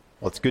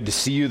Well, it's good to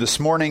see you this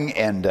morning,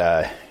 and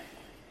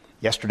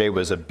yesterday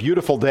was a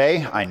beautiful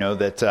day. I know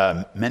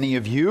that many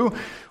of you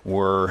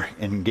were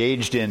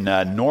engaged in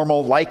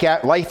normal life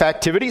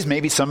activities.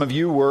 Maybe some of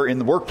you were in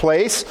the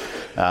workplace.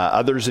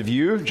 Others of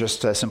you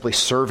just simply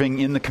serving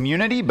in the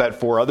community. But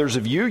for others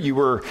of you, you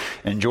were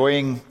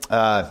enjoying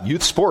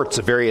youth sports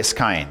of various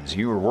kinds.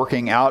 You were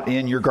working out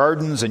in your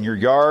gardens and your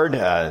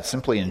yard,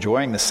 simply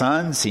enjoying the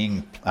sun,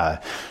 seeing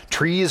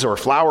trees or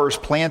flowers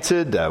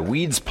planted,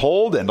 weeds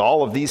pulled, and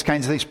all of these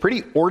kinds of things.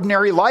 Pretty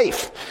ordinary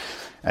life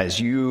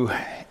as you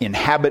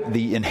inhabit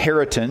the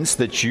inheritance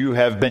that you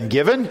have been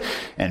given.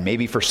 And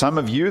maybe for some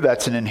of you,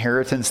 that's an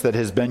inheritance that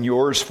has been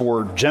yours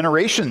for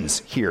generations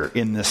here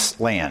in this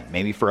land.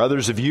 Maybe for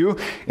others of you,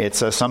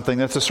 it's something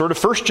that's a sort of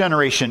first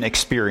generation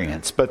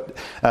experience. But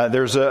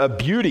there's a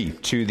beauty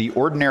to the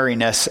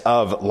ordinariness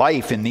of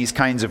life in these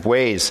kinds of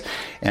ways.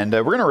 And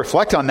we're going to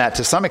reflect on that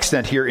to some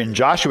extent here in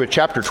Joshua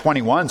chapter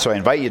 21. So I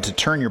invite you to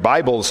turn your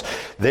Bibles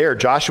there,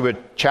 Joshua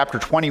chapter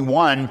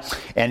 21.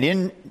 And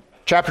in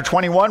Chapter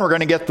 21, we're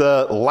going to get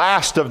the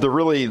last of the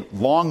really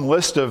long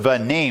list of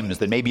names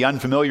that may be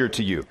unfamiliar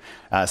to you,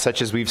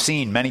 such as we've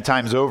seen many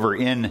times over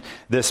in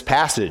this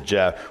passage.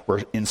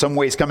 We're in some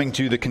ways coming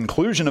to the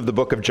conclusion of the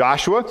book of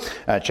Joshua.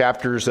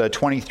 Chapters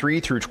 23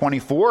 through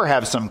 24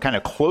 have some kind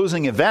of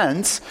closing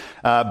events,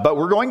 but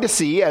we're going to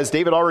see, as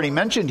David already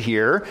mentioned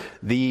here,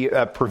 the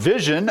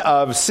provision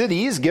of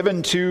cities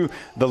given to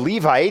the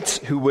Levites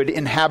who would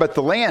inhabit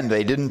the land.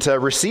 They didn't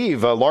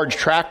receive large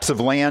tracts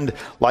of land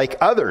like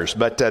others,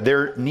 but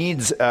their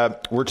needs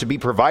were to be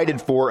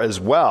provided for as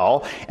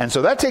well. And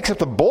so that takes up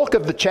the bulk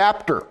of the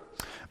chapter.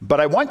 But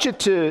I want you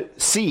to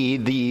see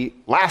the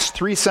last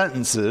three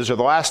sentences, or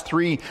the last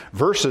three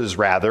verses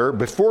rather,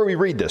 before we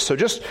read this. So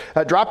just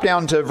drop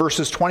down to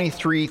verses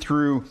 43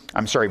 through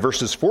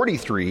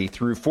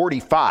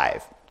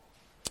 45.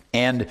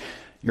 And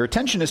your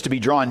attention is to be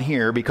drawn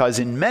here because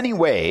in many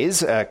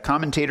ways,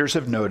 commentators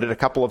have noted a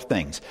couple of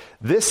things.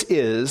 This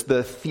is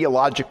the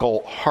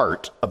theological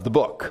heart of the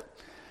book.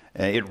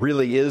 It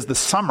really is the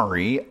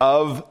summary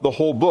of the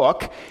whole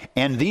book,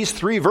 and these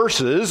three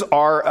verses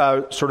are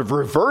a sort of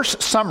reverse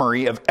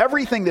summary of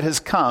everything that has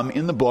come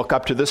in the book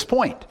up to this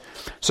point.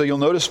 So you'll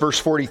notice verse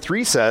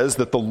 43 says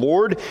that the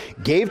Lord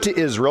gave to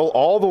Israel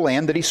all the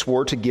land that he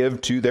swore to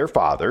give to their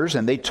fathers,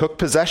 and they took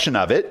possession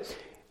of it,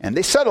 and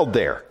they settled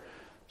there.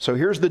 So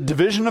here's the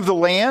division of the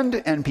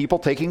land and people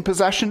taking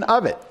possession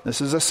of it.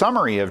 This is a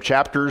summary of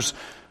chapters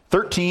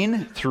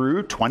 13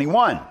 through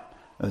 21,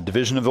 the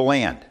division of the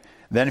land.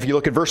 Then if you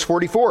look at verse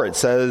 44, it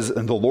says,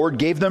 and the Lord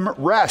gave them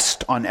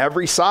rest on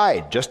every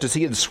side, just as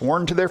he had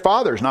sworn to their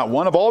fathers. Not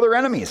one of all their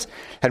enemies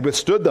had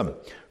withstood them,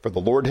 for the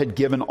Lord had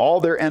given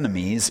all their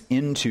enemies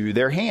into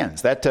their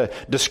hands.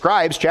 That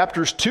describes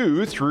chapters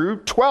 2 through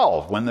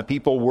 12, when the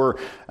people were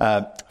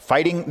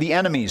fighting the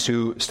enemies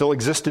who still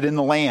existed in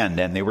the land,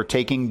 and they were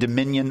taking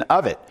dominion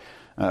of it.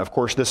 Of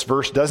course, this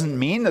verse doesn't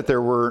mean that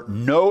there were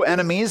no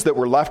enemies that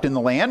were left in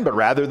the land, but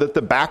rather that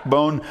the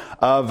backbone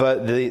of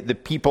the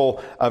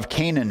people of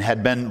Canaan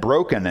had been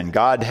broken, and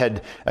God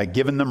had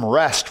given them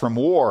rest from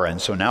war. And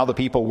so now the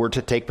people were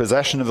to take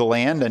possession of the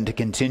land and to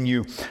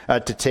continue to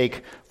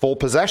take full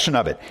possession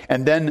of it.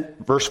 And then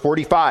verse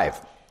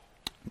 45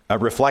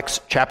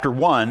 reflects chapter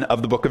 1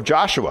 of the book of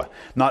Joshua.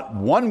 Not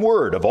one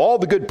word of all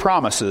the good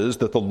promises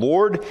that the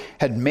Lord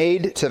had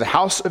made to the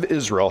house of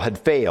Israel had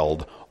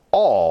failed.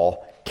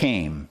 All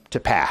came to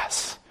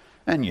pass.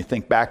 And you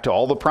think back to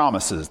all the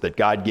promises that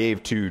God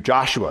gave to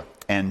Joshua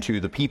and to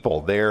the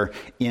people there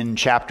in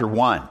chapter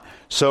 1.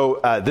 So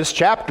this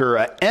chapter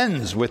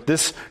ends with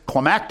this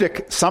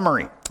climactic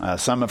summary.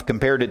 Some have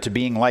compared it to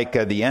being like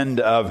the end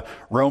of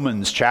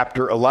Romans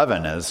chapter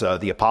 11, as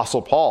the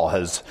Apostle Paul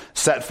has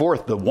set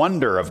forth the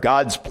wonder of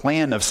God's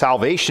plan of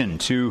salvation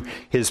to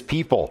his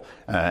people,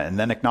 and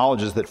then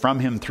acknowledges that from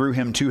him, through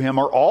him, to him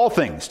are all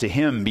things. To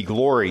him be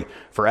glory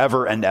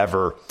forever and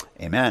ever.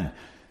 Amen.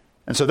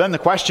 And so then the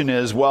question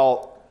is,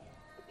 well,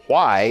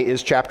 why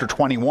is chapter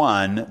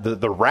 21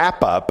 the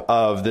wrap-up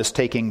of this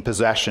taking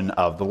possession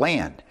of the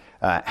land?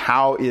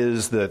 How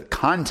is the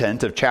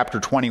content of chapter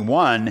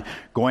 21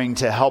 going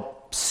to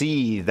help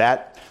see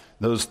that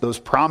those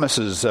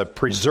promises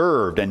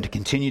preserved and to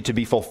continue to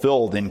be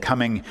fulfilled in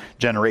coming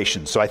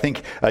generations? So I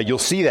think you'll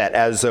see that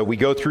as we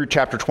go through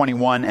chapter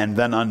 21 and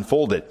then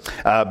unfold it.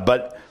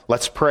 But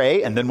let's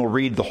pray, and then we'll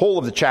read the whole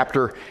of the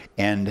chapter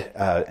and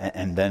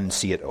then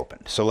see it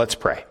opened. So let's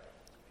pray.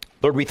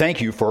 Lord, we thank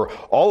you for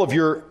all of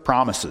your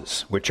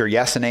promises, which are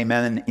yes and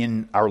amen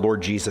in our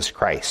Lord Jesus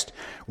Christ.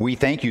 We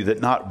thank you that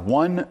not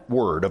one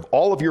word of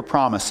all of your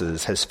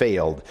promises has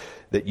failed,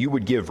 that you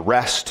would give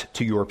rest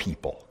to your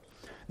people,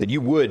 that you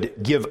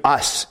would give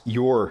us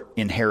your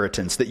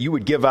inheritance, that you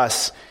would give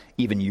us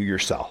even you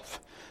yourself.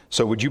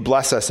 So would you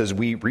bless us as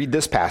we read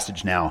this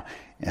passage now,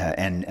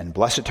 and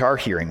bless it to our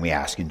hearing, we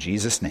ask in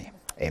Jesus' name.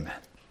 Amen.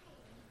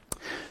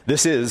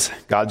 This is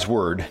God's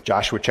word,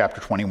 Joshua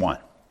chapter 21.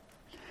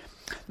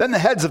 Then the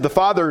heads of the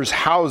fathers'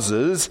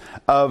 houses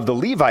of the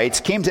Levites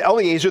came to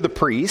Eleazar the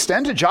priest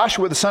and to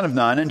Joshua the son of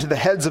Nun and to the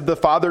heads of the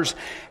fathers'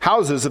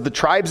 houses of the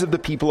tribes of the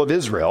people of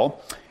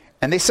Israel.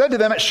 And they said to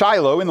them at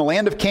Shiloh in the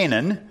land of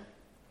Canaan,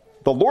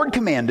 "The Lord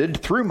commanded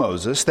through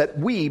Moses that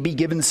we be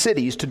given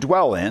cities to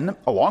dwell in,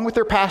 along with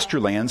their pasture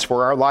lands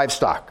for our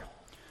livestock."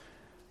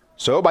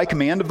 So by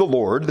command of the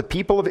Lord, the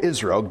people of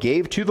Israel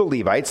gave to the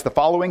Levites the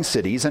following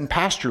cities and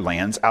pasture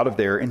lands out of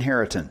their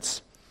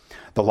inheritance.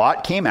 The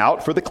lot came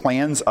out for the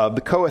clans of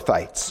the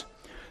Kohathites.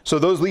 So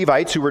those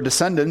Levites who were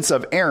descendants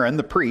of Aaron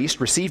the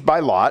priest received by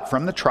lot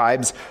from the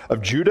tribes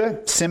of Judah,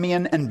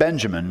 Simeon, and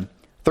Benjamin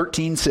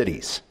 13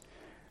 cities.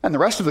 And the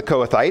rest of the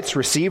Kohathites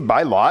received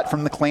by lot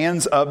from the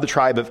clans of the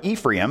tribe of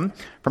Ephraim,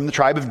 from the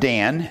tribe of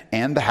Dan,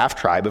 and the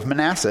half-tribe of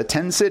Manasseh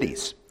 10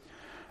 cities.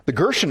 The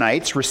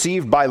Gershonites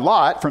received by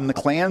lot from the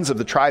clans of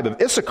the tribe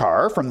of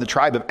Issachar, from the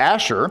tribe of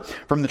Asher,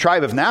 from the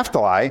tribe of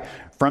Naphtali,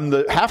 from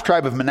the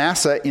half-tribe of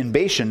Manasseh in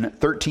Bashan,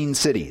 13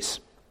 cities.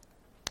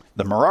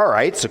 The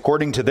Merarites,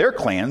 according to their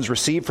clans,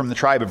 received from the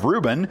tribe of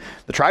Reuben,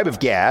 the tribe of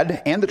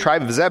Gad, and the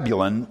tribe of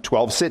Zebulun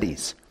 12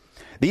 cities.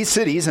 These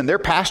cities and their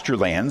pasture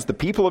lands the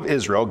people of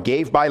Israel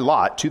gave by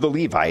lot to the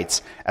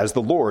Levites, as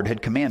the Lord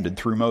had commanded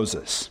through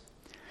Moses.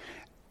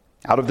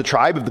 Out of the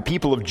tribe of the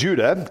people of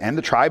Judah and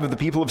the tribe of the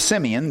people of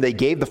Simeon, they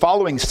gave the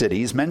following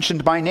cities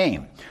mentioned by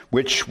name,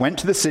 which went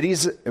to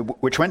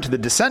the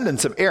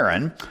descendants of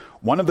Aaron,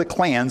 one of the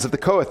clans of the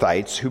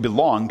Kohathites who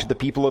belonged to the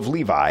people of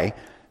Levi,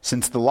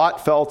 since the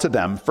lot fell to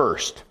them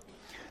first.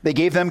 They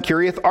gave them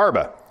Kiriath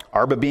Arba,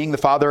 Arba being the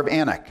father of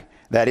Anak,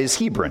 that is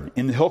Hebron,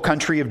 in the hill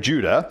country of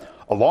Judah,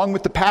 along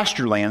with the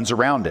pasture lands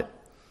around it.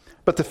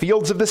 But the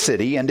fields of the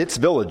city and its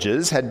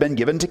villages had been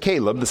given to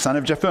Caleb the son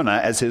of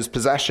Jephunneh as his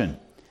possession.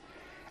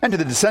 And to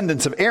the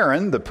descendants of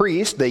Aaron, the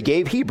priest, they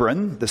gave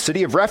Hebron, the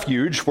city of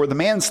refuge for the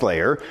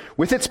manslayer,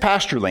 with its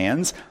pasture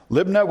lands,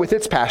 Libnah with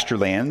its pasture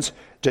lands,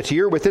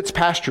 Jatir with its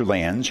pasture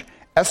lands,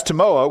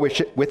 Estemoa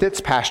with its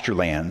pasture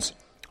lands,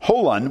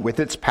 Holon with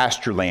its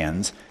pasture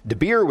lands,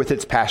 Debir with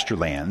its pasture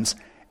lands,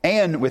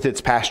 An with its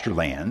pasture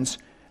lands,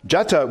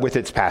 Jutta with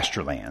its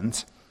pasture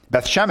lands,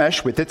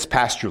 Bethshemesh with its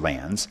pasture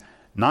lands,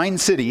 9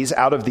 cities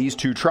out of these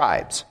 2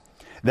 tribes.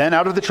 Then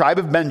out of the tribe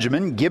of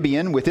Benjamin,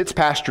 Gibeon with its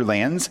pasture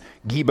lands,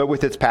 Geba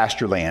with its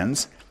pasture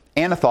lands,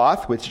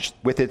 Anathoth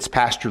with its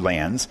pasture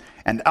lands,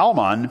 and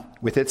Almon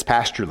with its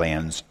pasture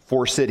lands,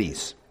 4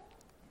 cities.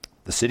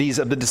 The cities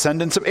of the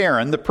descendants of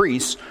Aaron, the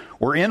priests,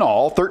 were in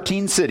all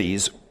 13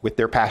 cities with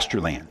their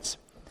pasture lands.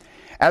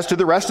 As to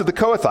the rest of the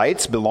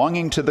Kohathites,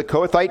 belonging to the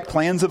Kohathite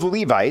clans of the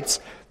Levites,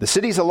 the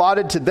cities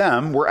allotted to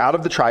them were out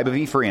of the tribe of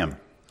Ephraim.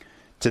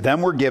 To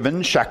them were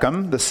given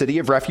Shechem, the city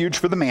of refuge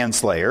for the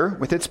manslayer,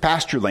 with its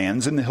pasture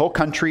lands in the hill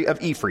country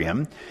of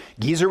Ephraim,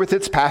 Gezer with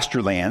its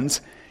pasture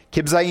lands,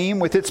 Kibzaim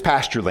with its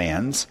pasture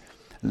lands,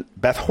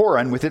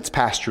 Beth-horon with its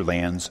pasture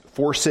lands,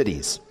 4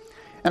 cities.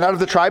 And out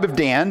of the tribe of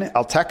Dan,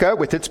 Eltekeh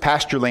with its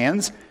pasture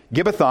lands,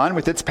 Gibbethon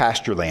with its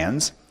pasture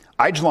lands,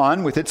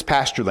 Aijalon with its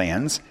pasture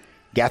lands,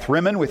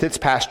 Gathrimmon with its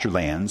pasture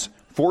lands,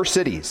 4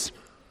 cities.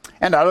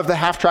 And out of the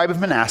half-tribe of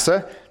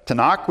Manasseh,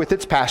 Tanakh with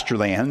its pasture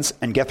lands,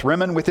 and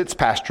Gathrimmon with its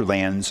pasture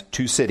lands,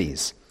 2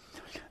 cities.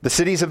 The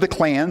cities of the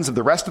clans of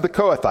the rest of the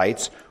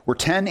Kohathites were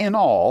 10 in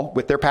all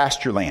with their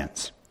pasture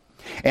lands.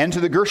 And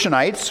to the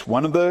Gershonites,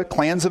 one of the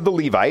clans of the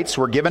Levites,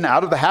 were given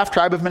out of the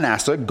half-tribe of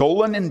Manasseh,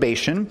 Golan in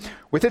Bashan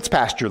with its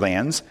pasture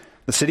lands,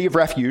 the city of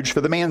refuge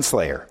for the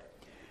manslayer.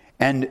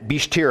 And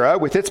Bishtira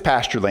with its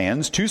pasture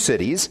lands, 2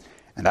 cities.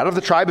 And out of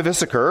the tribe of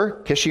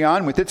Issachar,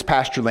 Kishion with its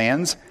pasture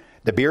lands,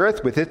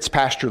 Debirith with its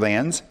pasture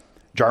lands,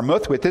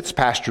 Jarmuth with its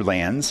pasture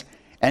lands,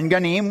 and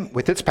Ganim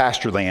with its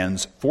pasture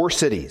lands, 4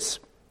 cities.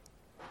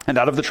 And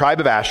out of the tribe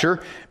of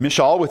Asher,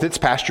 Mishal with its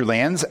pasture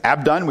lands,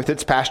 Abdon with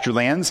its pasture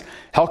lands,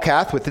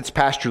 Helkath with its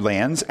pasture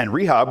lands, and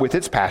Rehob with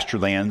its pasture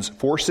lands,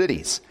 4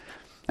 cities.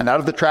 And out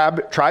of the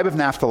tribe of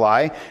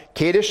Naphtali,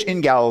 Kadesh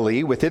in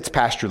Galilee with its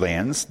pasture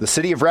lands, the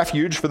city of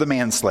refuge for the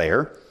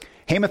manslayer,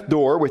 Hamath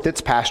Dor with its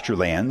pasture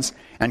lands,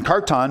 and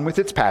Kartan with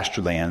its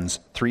pasture lands,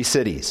 3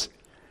 cities.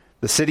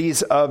 The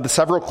cities of the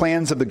several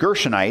clans of the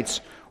Gershonites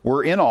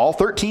were in all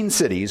 13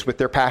 cities with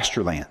their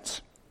pasture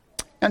lands.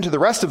 And to the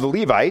rest of the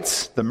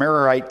Levites, the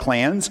Merarite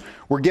clans,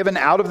 were given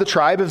out of the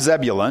tribe of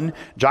Zebulun,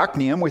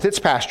 Jokneam with its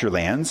pasture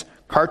lands,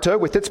 Karta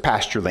with its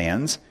pasture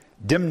lands,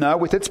 Dimnah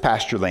with its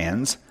pasture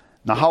lands,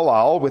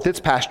 Nahalal with its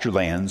pasture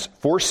lands,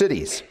 4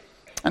 cities.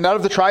 And out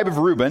of the tribe of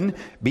Reuben,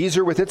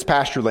 Bezer with its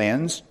pasture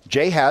lands,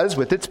 Jahaz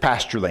with its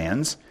pasture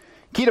lands,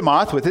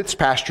 Kedemoth with its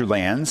pasture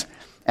lands,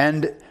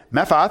 and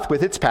Mephath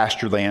with its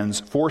pasture lands,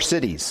 4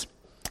 cities.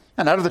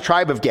 And out of the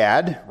tribe of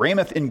Gad,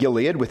 Ramoth in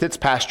Gilead with its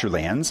pasture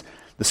lands,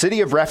 the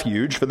city of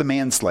refuge for the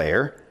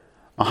manslayer,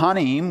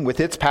 Mahanaim with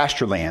its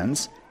pasture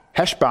lands,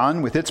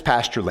 Heshbon with its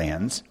pasture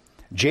lands,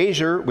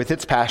 Jazer with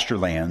its pasture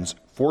lands,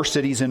 4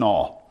 cities in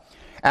all.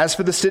 As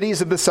for the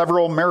cities of the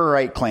several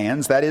Merarite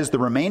clans, that is, the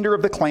remainder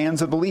of the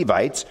clans of the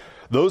Levites,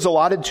 those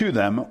allotted to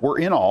them were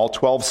in all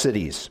 12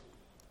 cities.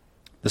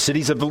 The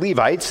cities of the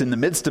Levites, in the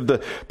midst of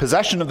the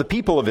possession of the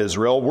people of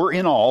Israel, were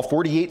in all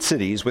 48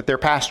 cities with their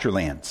pasture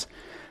lands.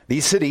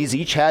 These cities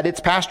each had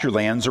its pasture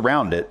lands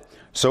around it.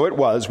 So it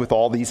was with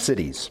all these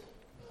cities.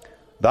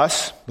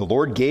 Thus the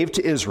Lord gave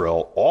to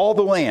Israel all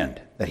the land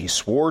that he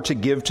swore to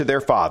give to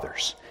their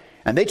fathers.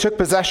 And they took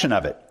possession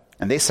of it,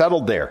 and they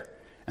settled there.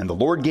 And the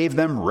Lord gave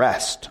them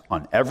rest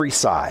on every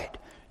side,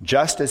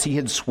 just as he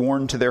had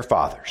sworn to their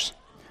fathers.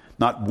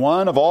 Not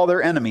one of all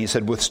their enemies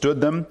had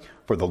withstood them,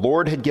 for the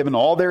Lord had given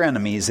all their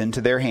enemies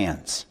into their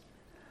hands.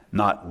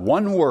 Not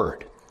one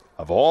word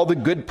of all the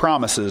good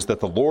promises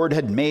that the Lord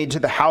had made to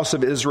the house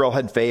of Israel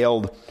had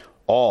failed.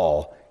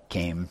 All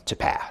came to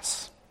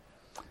pass.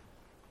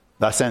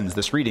 Thus ends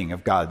this reading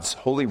of God's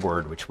holy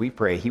word, which we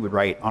pray he would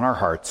write on our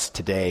hearts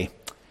today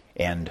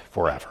and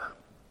forever.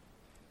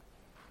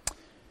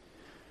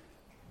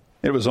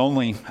 It was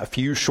only a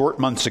few short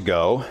months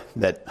ago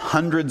that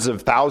hundreds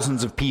of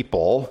thousands of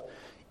people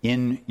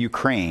in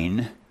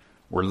Ukraine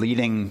were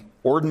leading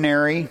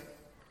ordinary,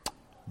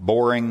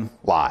 boring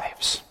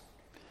lives,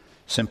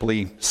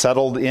 simply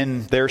settled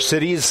in their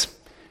cities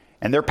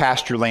and their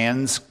pasture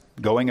lands,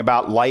 going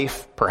about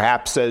life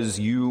perhaps as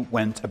you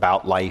went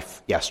about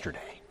life yesterday.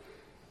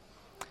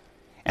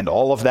 And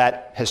all of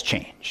that has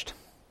changed.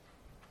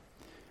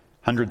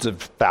 Hundreds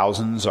of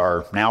thousands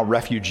are now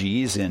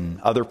refugees in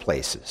other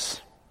places.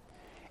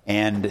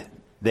 And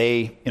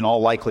they, in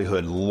all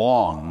likelihood,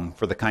 long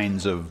for the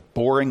kinds of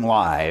boring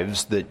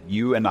lives that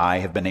you and I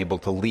have been able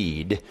to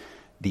lead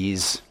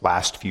these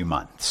last few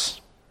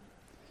months.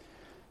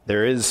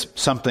 There is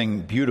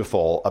something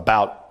beautiful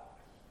about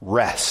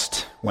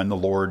rest when the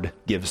Lord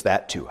gives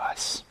that to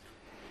us.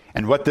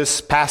 And what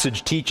this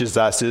passage teaches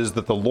us is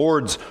that the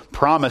Lord's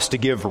promise to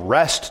give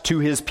rest to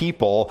his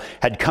people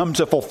had come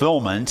to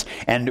fulfillment.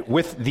 And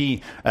with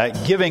the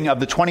giving of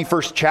the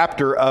 21st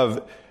chapter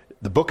of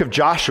the book of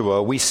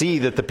Joshua, we see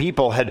that the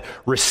people had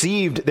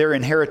received their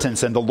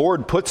inheritance, and the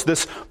Lord puts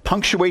this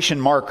punctuation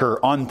marker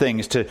on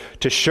things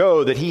to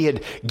show that he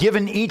had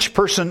given each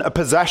person a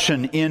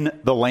possession in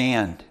the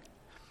land,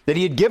 that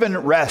he had given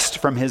rest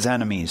from his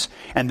enemies,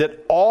 and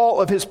that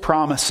all of his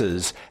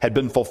promises had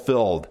been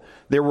fulfilled.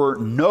 There were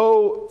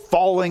no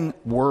falling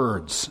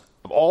words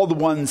of all the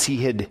ones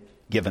he had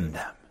given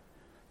them.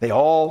 They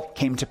all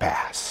came to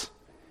pass.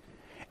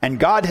 And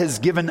God has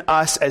given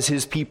us as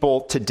his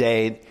people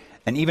today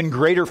an even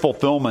greater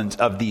fulfillment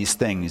of these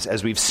things,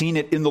 as we've seen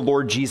it in the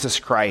Lord Jesus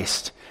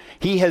Christ.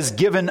 He has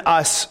given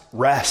us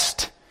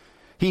rest.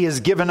 He has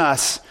given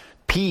us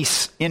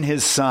peace in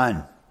his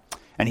Son.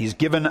 And he's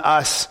given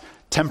us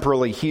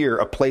temporally here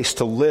a place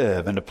to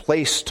live and a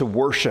place to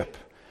worship,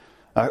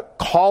 a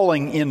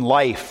calling in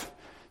life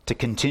to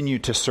continue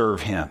to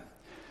serve him.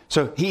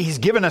 So he's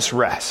given us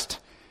rest.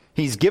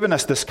 He's given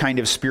us this kind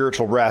of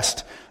spiritual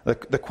rest.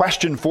 The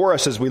question for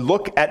us as we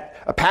look at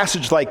a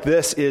passage like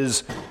this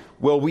is,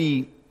 will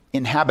we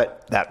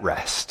inhabit that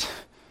rest?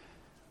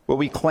 Will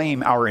we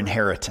claim our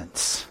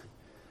inheritance?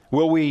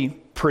 Will we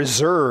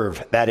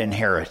preserve that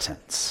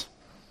inheritance?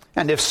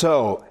 And if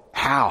so,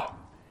 how?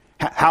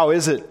 How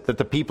is it that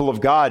the people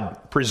of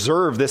God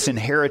preserve this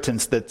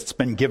inheritance that's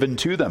been given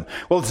to them?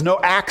 Well, it's no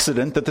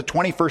accident that the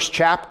 21st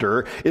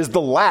chapter is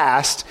the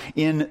last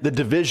in the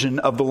division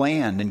of the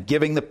land and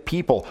giving the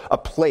people a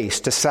place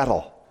to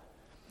settle.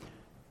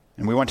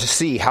 And we want to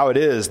see how it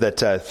is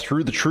that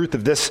through the truth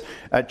of this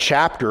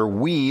chapter,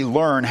 we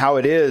learn how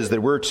it is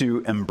that we're to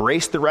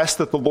embrace the rest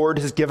that the Lord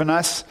has given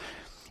us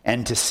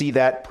and to see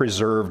that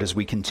preserved as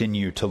we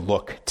continue to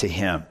look to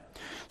him.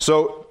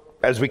 So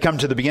as we come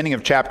to the beginning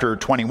of chapter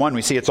 21,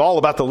 we see it's all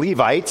about the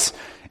Levites,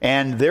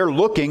 and they're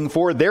looking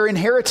for their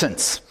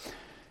inheritance.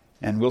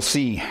 And we'll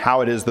see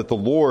how it is that the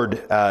Lord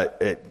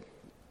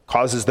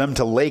causes them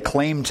to lay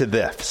claim to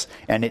this.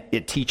 And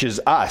it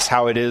teaches us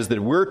how it is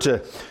that we're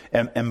to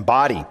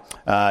embody,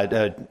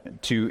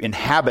 to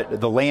inhabit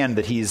the land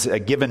that he's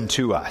given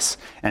to us,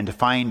 and to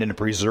find and to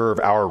preserve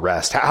our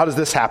rest. How does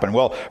this happen?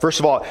 Well, first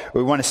of all,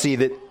 we want to see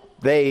that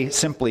they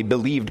simply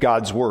believed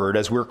God's word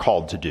as we're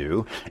called to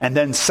do. And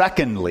then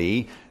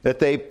secondly, that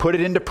they put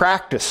it into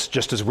practice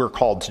just as we're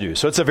called to do.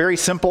 So it's a very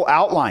simple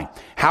outline.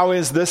 How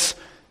is this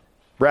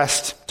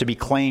rest to be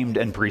claimed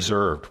and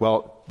preserved?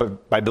 Well,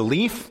 by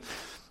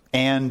belief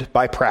and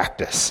by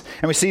practice.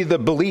 And we see the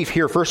belief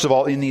here, first of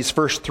all, in these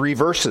first three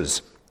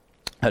verses.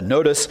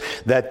 Notice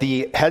that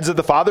the heads of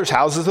the fathers'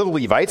 houses of the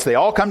Levites, they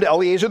all come to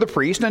Eleazar the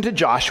priest and to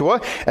Joshua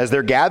as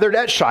they're gathered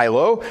at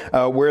Shiloh,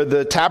 where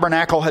the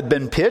tabernacle had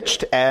been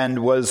pitched and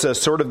was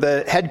sort of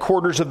the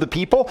headquarters of the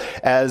people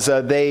as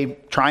they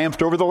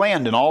triumphed over the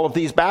land in all of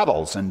these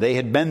battles. And they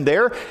had been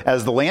there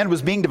as the land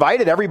was being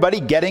divided,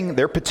 everybody getting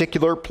their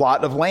particular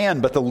plot of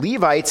land. But the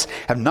Levites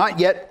have not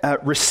yet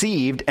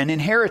received an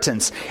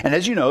inheritance. And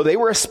as you know, they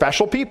were a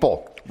special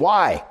people.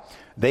 Why?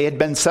 They had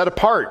been set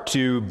apart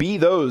to be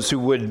those who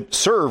would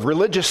serve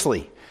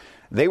religiously.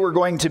 They were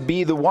going to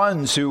be the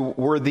ones who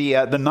were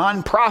the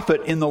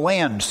non-profit in the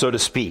land, so to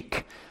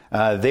speak.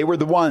 They were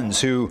the ones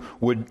who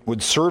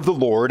would serve the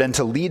Lord and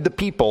to lead the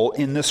people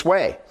in this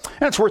way.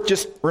 And it's worth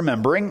just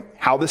remembering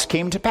how this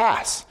came to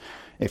pass.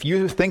 If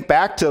you think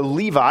back to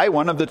Levi,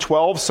 one of the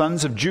 12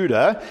 sons of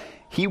Judah,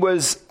 he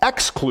was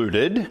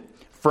excluded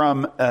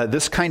from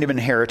this kind of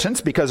inheritance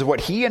because of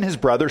what he and his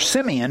brother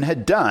Simeon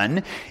had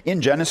done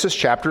in Genesis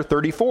chapter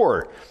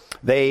 34.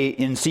 They,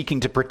 in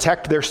seeking to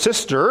protect their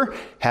sister,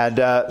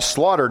 had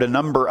slaughtered a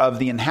number of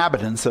the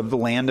inhabitants of the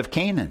land of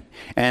Canaan.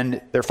 And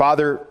their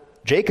father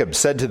Jacob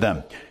said to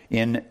them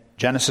in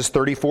Genesis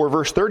 34,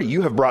 verse 30,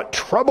 "You have brought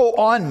trouble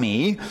on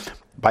me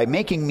by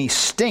making me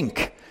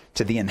stink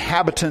to the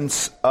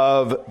inhabitants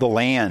of the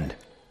land."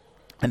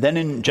 And then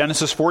in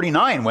Genesis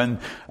 49, when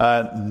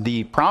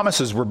the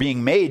promises were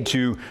being made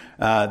to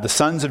the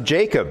sons of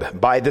Jacob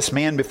by this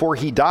man before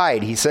he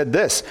died, he said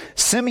this,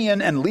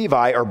 "Simeon and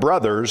Levi are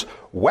brothers,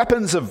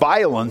 weapons of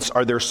violence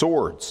are their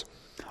swords.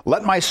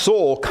 Let my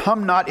soul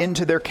come not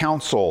into their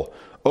counsel,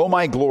 O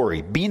my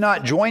glory, be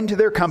not joined to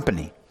their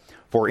company.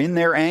 For in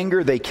their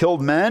anger they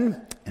killed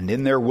men, and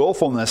in their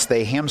willfulness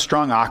they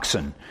hamstrung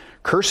oxen.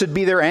 Cursed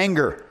be their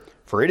anger,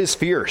 for it is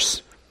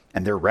fierce,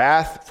 and their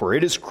wrath, for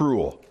it is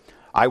cruel.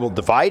 I will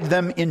divide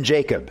them in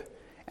Jacob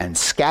and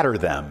scatter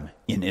them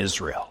in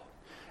Israel."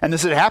 And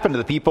this had happened to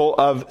the people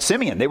of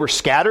Simeon. They were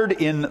scattered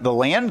in the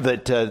land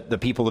that the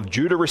people of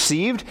Judah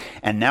received,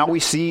 and now we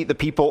see the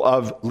people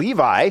of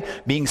Levi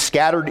being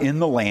scattered in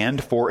the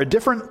land for a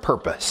different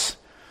purpose.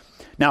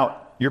 Now,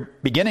 you're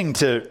beginning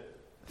to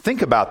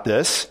think about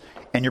this,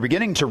 and you're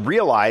beginning to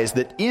realize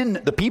that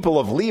in the people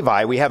of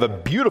Levi, we have a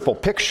beautiful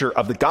picture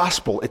of the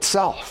gospel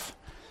itself.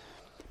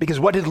 Because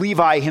what did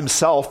Levi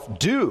himself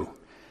do?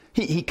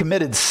 He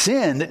committed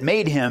sin that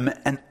made him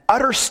an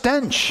utter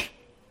stench.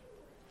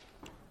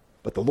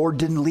 But the Lord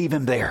didn't leave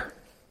him there.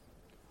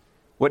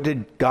 What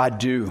did God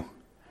do?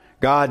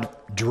 God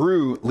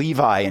drew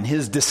Levi and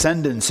his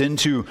descendants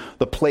into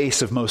the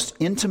place of most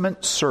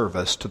intimate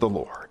service to the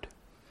Lord.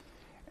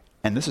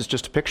 And this is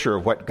just a picture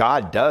of what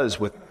God does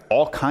with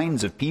all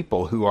kinds of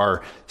people who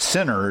are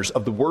sinners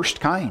of the worst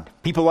kind.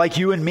 People like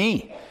you and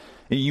me.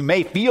 You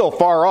may feel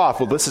far off.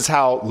 Well, this is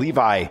how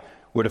Levi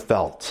would have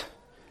felt.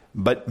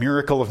 But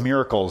miracle of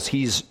miracles,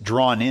 he's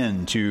drawn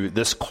into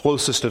this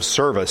closest of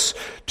service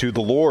to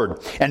the Lord.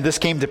 And this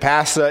came to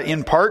pass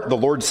in part, the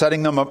Lord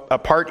setting them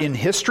apart in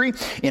history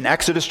in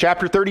Exodus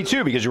chapter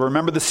 32, because you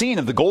remember the scene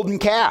of the golden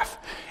calf.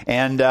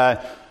 And the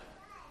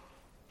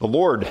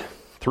Lord,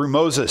 through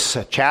Moses,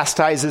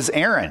 chastises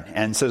Aaron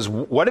and says,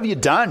 "What have you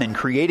done in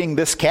creating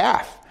this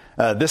calf?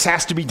 This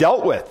has to be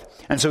dealt with."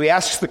 And so he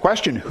asks the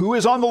question, who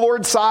is on the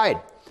Lord's side?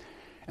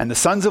 And the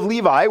sons of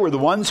Levi were the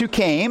ones who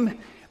came,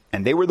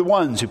 and they were the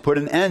ones who put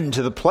an end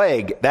to the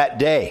plague that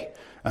day,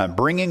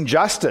 bringing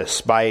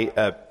justice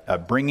by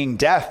bringing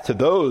death to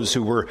those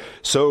who were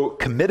so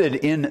committed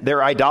in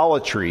their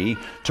idolatry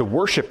to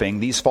worshiping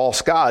these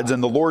false gods.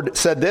 And the Lord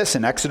said this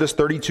in Exodus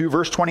 32,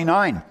 verse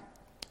 29,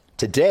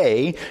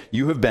 "Today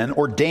you have been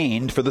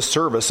ordained for the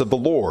service of the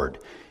Lord."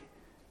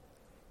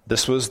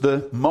 This was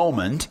the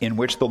moment in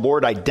which the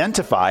Lord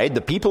identified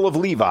the people of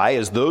Levi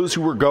as those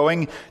who were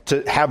going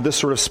to have this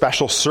sort of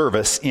special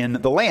service in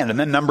the land. And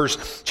then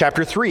Numbers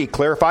chapter 3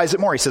 clarifies it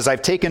more. He says,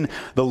 "I've taken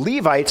the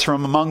Levites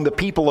from among the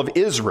people of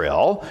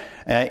Israel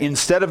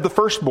instead of the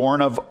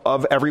firstborn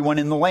of everyone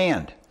in the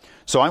land.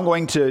 So I'm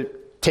going to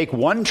take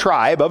one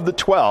tribe of the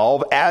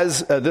 12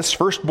 as this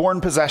firstborn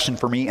possession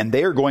for me, and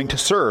they are going to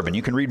serve." And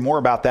you can read more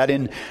about that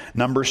in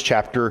Numbers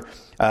chapter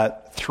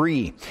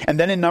 3. And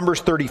then in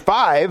Numbers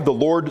 35, the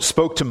Lord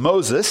spoke to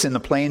Moses in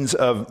the plains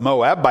of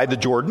Moab by the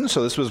Jordan.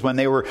 So this was when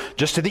they were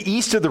just to the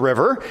east of the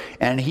river.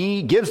 And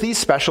he gives these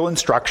special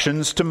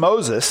instructions to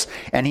Moses.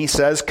 And he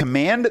says,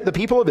 "Command the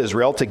people of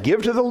Israel to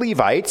give to the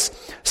Levites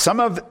some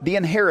of the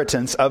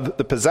inheritance of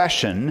the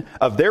possession,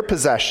 of their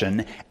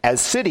possession,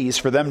 as cities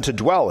for them to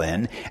dwell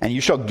in. And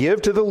you shall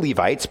give to the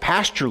Levites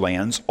pasture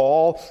lands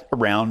all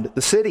around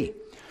the city."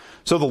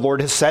 So the Lord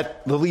has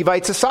set the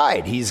Levites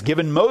aside. He's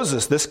given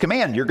Moses this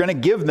command. You're going to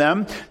give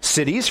them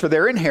cities for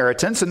their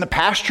inheritance and the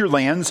pasture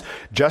lands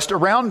just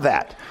around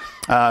that.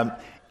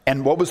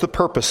 And what was the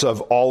purpose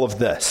of all of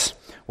this?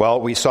 Well,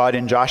 we saw it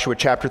in Joshua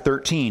chapter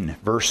 13,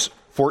 verse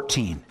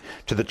 14.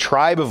 "To the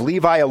tribe of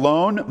Levi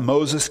alone,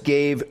 Moses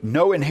gave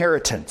no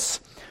inheritance.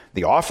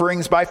 The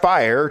offerings by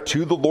fire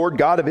to the Lord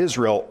God of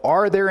Israel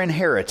are their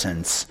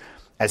inheritance,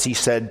 as he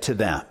said to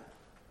them."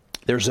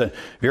 There's a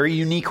very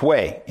unique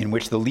way in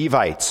which the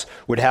Levites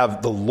would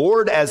have the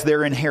Lord as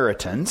their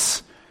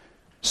inheritance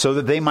so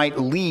that they might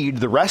lead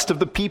the rest of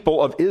the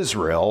people of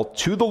Israel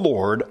to the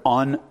Lord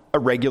on a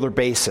regular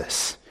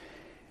basis.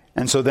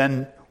 And so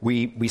then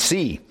we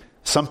see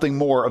something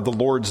more of the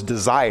Lord's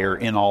desire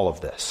in all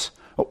of this.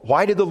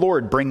 Why did the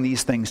Lord bring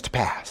these things to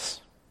pass?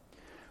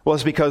 Well,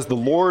 it's because the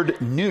Lord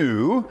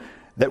knew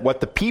that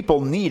what the people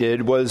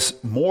needed was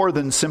more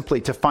than simply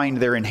to find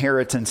their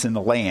inheritance in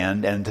the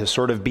land and to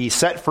sort of be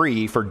set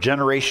free for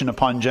generation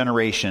upon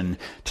generation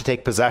to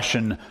take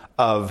possession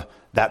of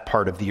that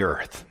part of the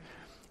earth.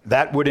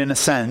 That would, in a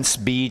sense,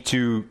 be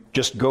to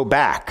just go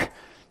back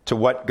to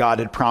what God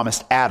had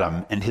promised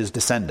Adam and his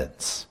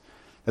descendants,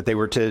 that they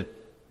were to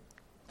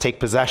take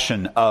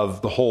possession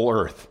of the whole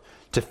earth,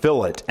 to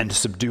fill it and to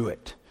subdue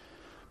it.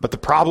 But the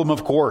problem,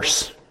 of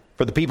course,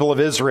 for the people of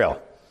Israel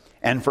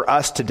and for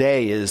us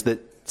today is that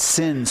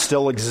sin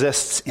still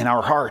exists in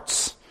our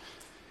hearts.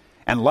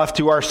 And left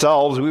to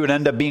ourselves, we would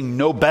end up being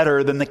no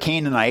better than the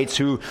Canaanites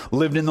who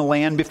lived in the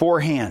land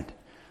beforehand,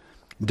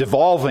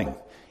 devolving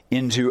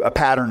into a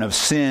pattern of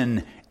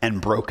sin and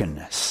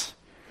brokenness.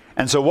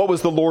 And so what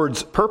was the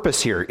Lord's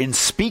purpose here? In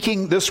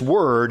speaking this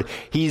word,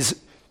 he's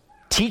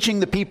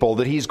teaching the people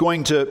that he's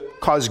going to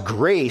cause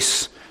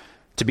grace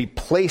to be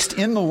placed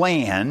in the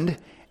land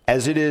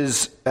as it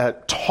is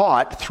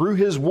taught through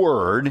his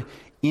word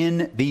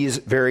in these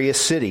various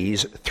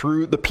cities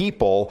through the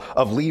people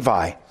of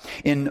Levi.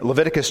 In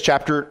Leviticus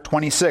chapter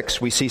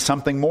 26, we see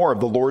something more of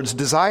the Lord's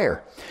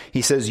desire.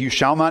 He says, "You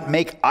shall not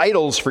make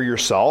idols for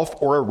yourself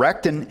or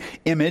erect an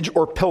image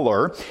or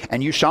pillar,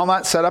 and you shall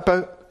not set up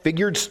a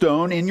figured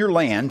stone in your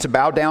land to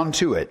bow down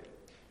to it.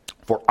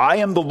 For I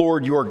am the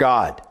Lord your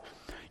God.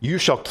 You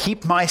shall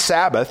keep my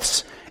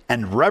Sabbaths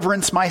and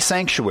reverence my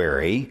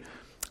sanctuary.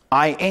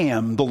 I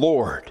am the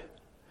Lord."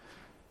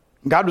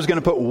 God was going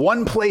to put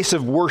one place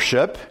of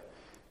worship,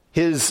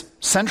 his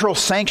central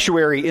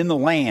sanctuary in the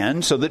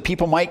land, so that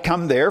people might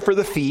come there for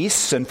the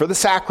feasts and for the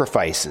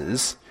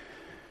sacrifices.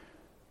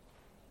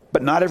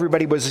 But not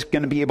everybody was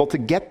going to be able to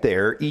get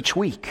there each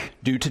week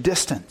due to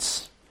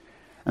distance.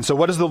 And so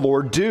what does the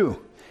Lord do?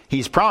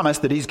 He's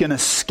promised that he's going to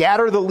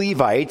scatter the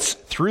Levites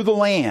through the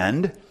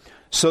land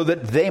so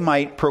that they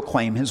might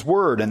proclaim his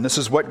word. And this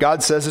is what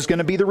God says is going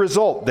to be the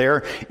result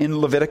there in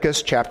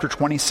Leviticus chapter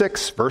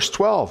 26, verse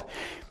 12.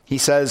 He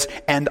says,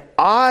 "And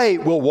I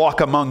will walk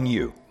among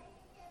you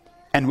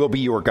and will be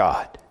your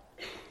God,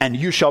 and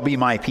you shall be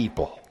my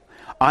people.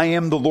 I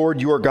am the Lord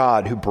your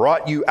God who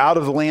brought you out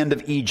of the land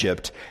of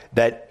Egypt,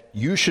 that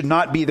you should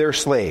not be their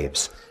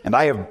slaves. And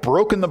I have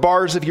broken the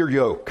bars of your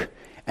yoke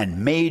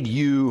and made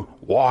you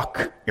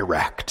walk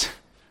erect."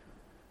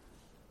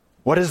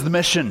 What is the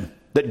mission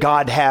that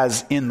God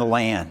has in the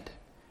land?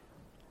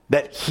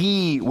 That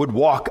he would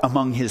walk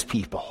among his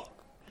people.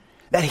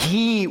 That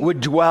he would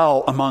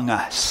dwell among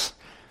us.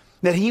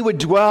 That he would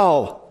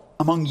dwell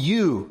among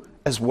you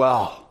as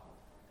well.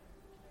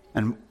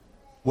 And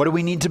what do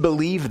we need to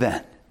believe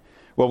then?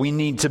 Well, we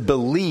need to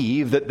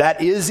believe that that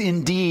is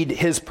indeed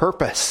his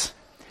purpose.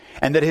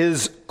 And that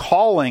his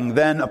calling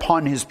then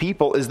upon his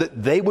people is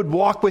that they would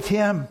walk with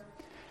him.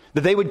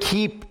 That they would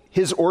keep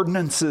his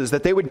ordinances.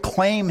 That they would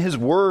claim his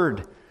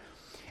word.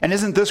 And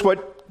isn't this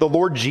what the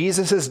Lord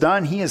Jesus has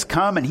done? He has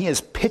come and he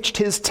has pitched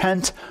his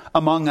tent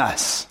among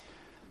us.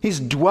 He's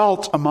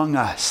dwelt among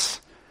us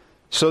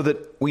so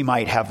that we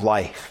might have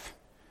life.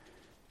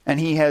 And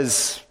he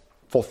has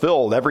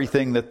fulfilled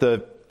everything that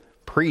the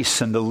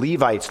priests and the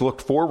Levites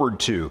looked forward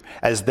to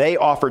as they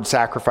offered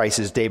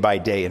sacrifices day by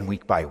day and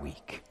week by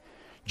week.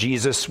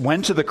 Jesus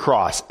went to the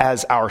cross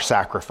as our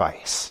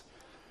sacrifice,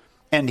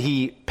 and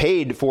he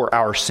paid for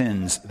our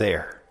sins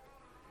there.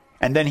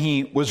 And then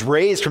he was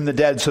raised from the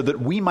dead so that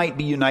we might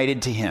be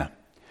united to him.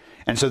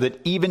 And so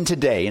that even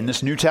today, in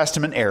this New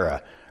Testament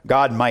era,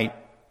 God might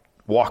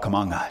walk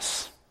among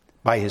us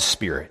by his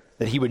Spirit.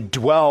 That he would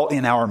dwell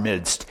in our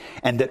midst,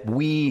 and that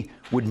we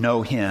would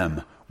know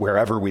him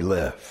wherever we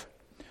live.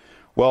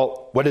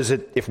 Well, what is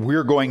it if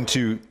we're going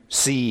to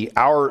see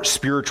our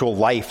spiritual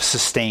life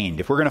sustained?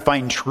 If we're going to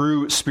find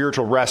true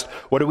spiritual rest,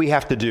 what do we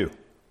have to do?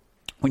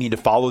 We need to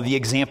follow the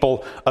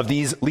example of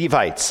these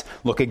Levites.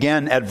 Look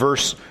again at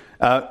verse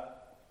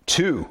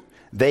 2.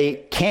 They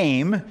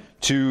came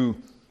to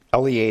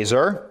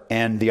Eleazar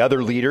and the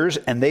other leaders,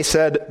 and they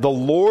said, "The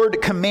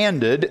Lord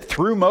commanded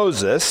through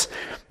Moses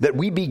that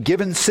we be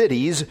given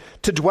cities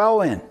to dwell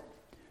in."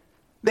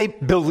 They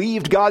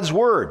believed God's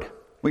word.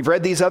 We've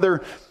read these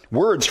other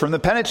words from the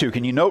Pentateuch,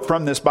 and you note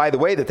from this, by the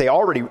way, that they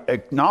already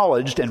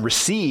acknowledged and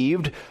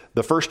received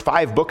the first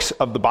 5 books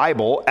of the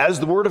Bible as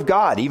the word of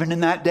God, even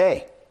in that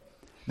day.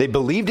 They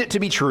believed it to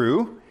be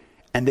true,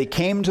 and they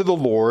came to the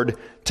Lord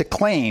to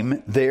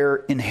claim their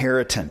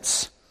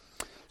inheritance.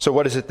 So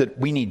what is it that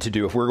we need to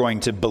do if we're going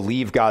to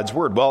believe God's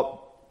word?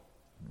 Well,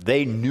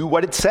 they knew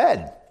what it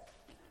said.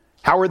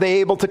 How were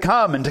they able to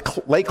come and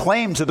to lay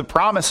claim to the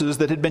promises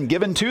that had been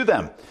given to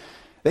them?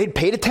 They'd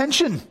paid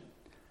attention.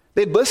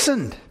 They'd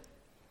listened.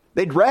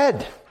 They'd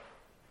read.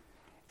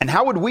 And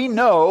how would we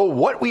know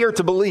what we are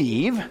to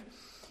believe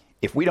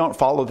if we don't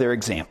follow their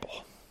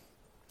example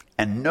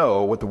and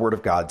know what the word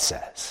of God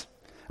says?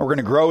 We're going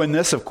to grow in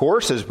this, of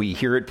course, as we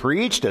hear it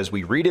preached, as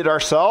we read it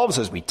ourselves,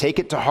 as we take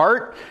it to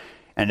heart,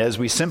 and as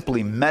we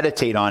simply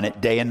meditate on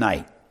it day and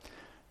night.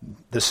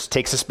 This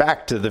takes us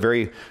back to the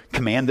very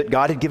command that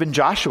God had given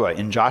Joshua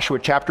in Joshua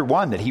chapter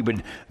 1, that he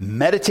would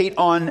meditate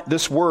on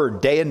this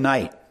word day and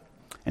night.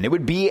 And it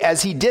would be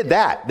as he did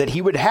that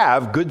he would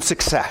have good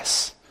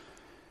success.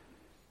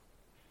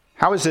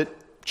 How is it,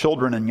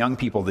 children and young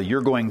people, that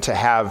you're going to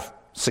have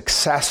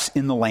success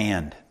in the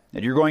land?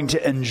 That you're going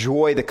to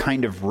enjoy the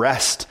kind of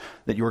rest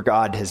that your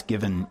God has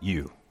given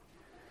you?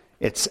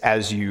 It's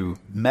as you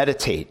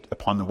meditate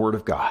upon the word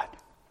of God.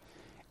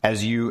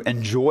 As you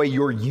enjoy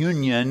your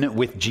union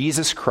with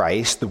Jesus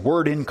Christ, the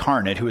Word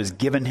incarnate, who has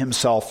given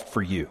himself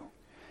for you.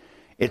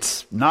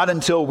 It's not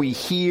until we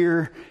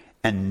hear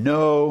and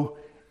know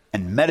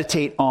and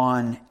meditate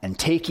on and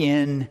take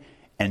in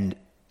and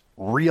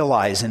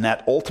realize in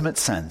that ultimate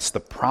sense the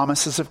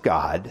promises of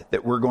God,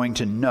 that we're going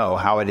to know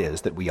how it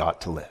is that we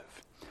ought to live.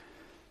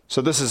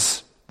 So this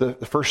is the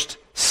first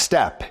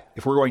step.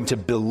 If we're going to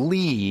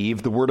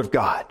believe the Word of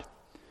God,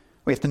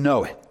 we have to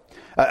know it.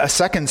 A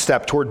second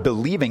step toward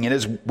believing it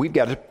is we've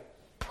got to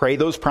pray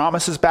those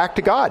promises back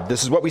to God.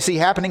 This is what we see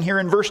happening here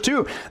in verse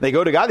 2. They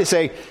go to God, they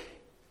say,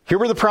 here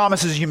were the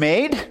promises you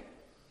made,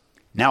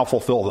 now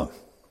fulfill them.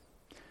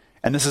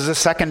 And this is a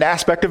second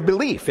aspect of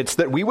belief. It's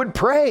that we would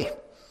pray,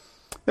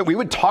 that we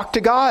would talk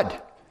to God.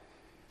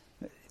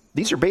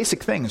 These are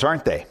basic things,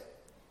 aren't they?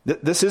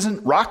 This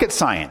isn't rocket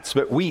science,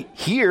 but we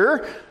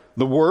hear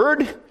the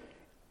word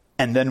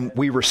and then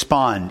we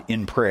respond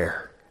in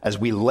prayer as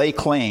we lay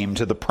claim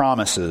to the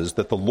promises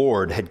that the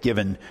Lord had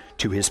given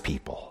to his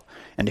people.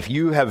 And if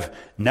you have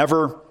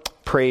never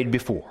prayed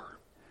before,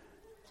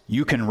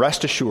 you can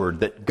rest assured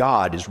that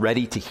God is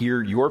ready to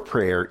hear your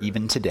prayer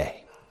even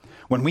today.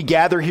 When we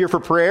gather here for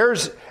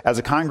prayers as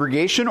a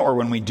congregation, or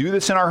when we do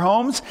this in our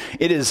homes,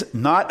 it is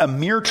not a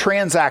mere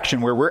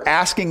transaction where we're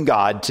asking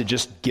God to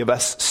just give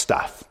us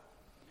stuff.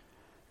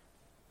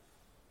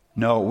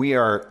 No, we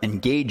are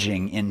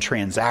engaging in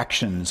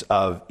transactions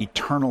of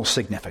eternal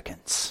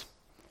significance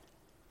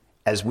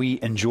as we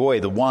enjoy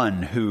the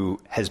one who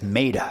has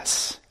made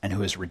us and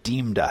who has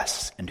redeemed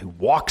us and who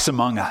walks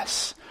among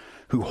us,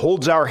 who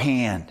holds our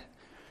hand,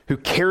 who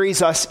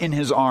carries us in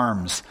his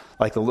arms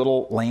like the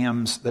little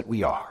lambs that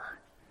we are.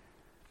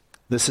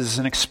 This is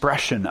an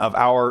expression of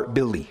our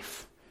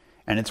belief.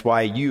 And it's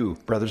why you,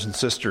 brothers and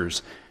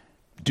sisters,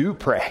 do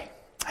pray.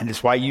 And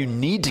it's why you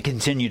need to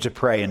continue to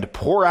pray and to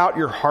pour out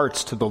your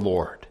hearts to the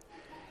Lord.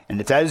 And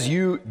it's as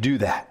you do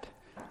that,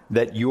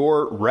 that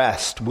your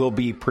rest will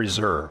be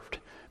preserved.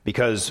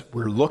 Because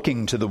we're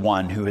looking to the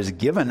one who has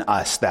given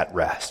us that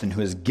rest and who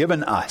has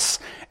given us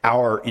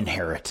our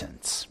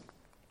inheritance.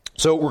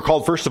 So we're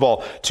called, first of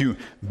all, to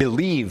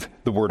believe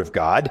the Word of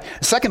God.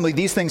 Secondly,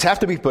 these things have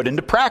to be put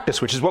into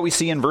practice, which is what we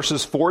see in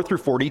verses 4 through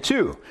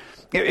 42.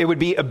 It would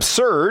be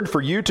absurd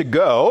for you to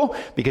go,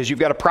 because you've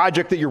got a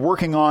project that you're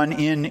working on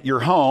in your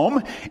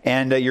home,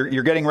 and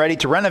you're getting ready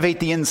to renovate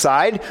the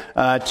inside,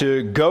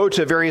 to go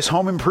to various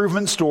home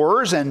improvement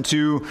stores and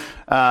to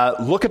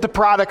look at the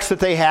products that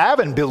they have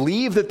and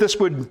believe that this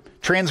would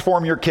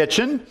transform your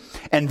kitchen,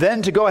 and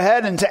then to go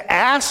ahead and to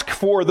ask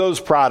for those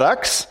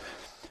products,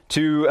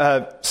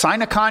 to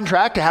sign a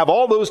contract to have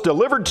all those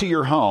delivered to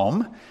your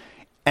home,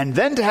 and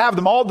then to have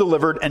them all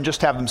delivered and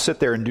just have them sit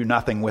there and do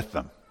nothing with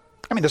them.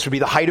 I mean, this would be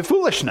the height of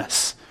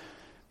foolishness.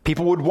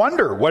 People would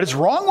wonder, what is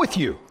wrong with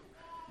you?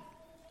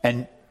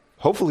 And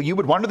hopefully you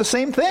would wonder the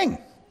same thing.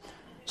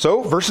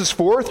 So verses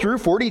 4 through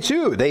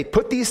 42, they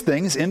put these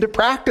things into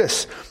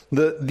practice.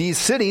 These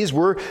cities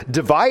were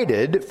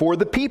divided for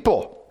the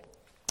people.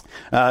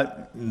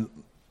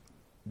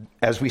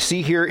 As we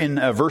see here in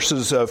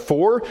verses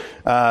 4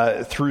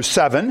 through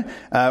 7,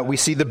 we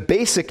see the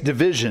basic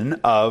division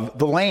of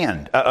the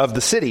land, of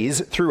the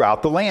cities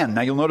throughout the land.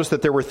 Now you'll notice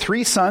that there were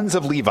 3 sons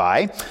of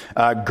Levi,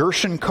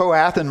 Gershon,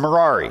 Kohath, and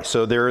Merari.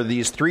 So there are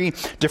these 3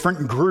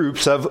 different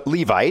groups of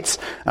Levites.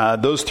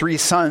 Those 3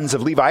 sons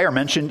of Levi are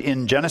mentioned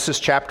in Genesis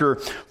chapter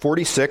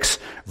 46,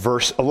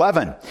 verse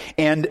 11.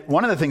 And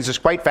one of the things that's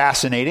quite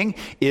fascinating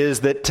is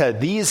that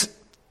these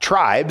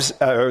tribes,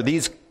 or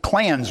these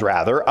clans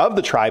rather, of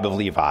the tribe of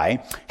Levi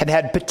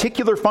had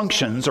particular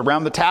functions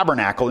around the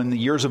tabernacle in the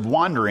years of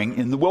wandering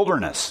in the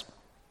wilderness.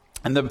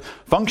 And the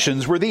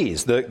functions were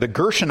these. The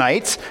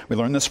Gershonites, we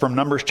learned this from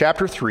Numbers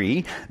chapter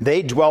 3,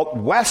 they dwelt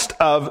west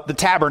of the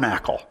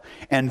tabernacle.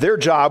 And their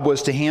job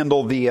was to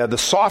handle the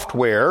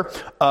software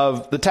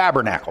of the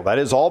tabernacle. That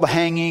is, all the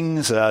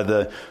hangings,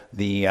 the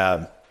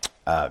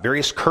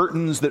various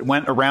curtains that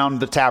went around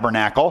the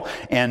tabernacle.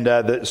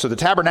 And so the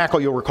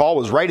tabernacle, you'll recall,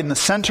 was right in the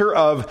center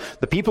of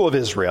the people of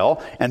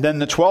Israel. And then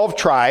the 12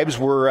 tribes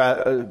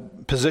were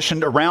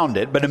positioned around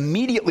it. But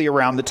immediately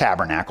around the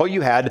tabernacle, you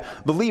had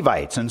the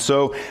Levites. And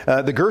so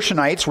the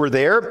Gershonites were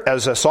there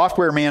as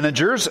software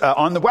managers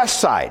on the west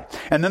side.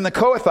 And then the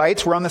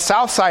Kohathites were on the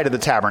south side of the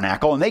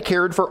tabernacle, and they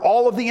cared for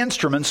all of the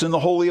instruments in the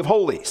Holy of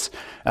Holies.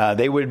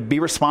 They would be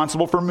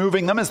responsible for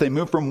moving them as they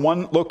moved from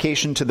one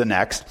location to the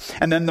next.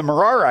 And then the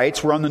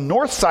Merarites were on the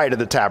north side of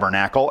the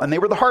tabernacle, and they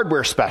were the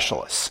hardware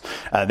specialists.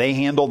 They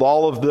handled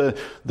all of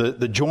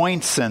the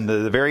joints and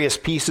the various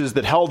pieces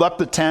that held up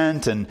the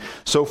tent and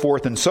so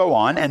forth and so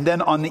on. And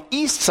then on the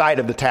east side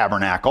of the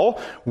tabernacle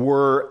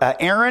were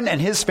Aaron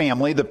and his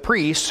family, the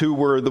priests, who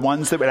were the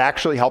ones that would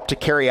actually help to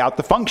carry out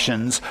the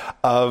functions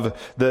of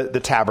the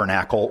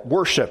tabernacle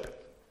worship.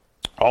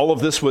 All of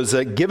this was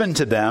given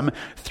to them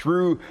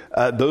through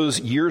those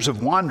years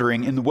of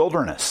wandering in the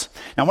wilderness.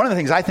 Now, one of the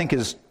things I think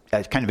is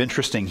kind of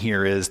interesting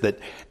here is that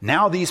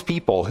now these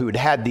people who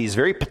had these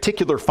very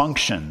particular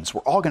functions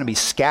were all going to be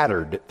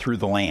scattered through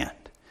the land.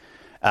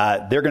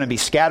 They're going to be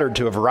scattered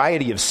to a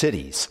variety of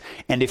cities.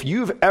 And if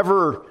you've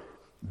ever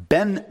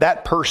been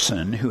that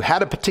person who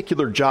had a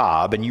particular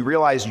job and you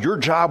realized your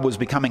job was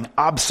becoming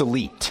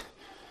obsolete,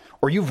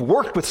 or you've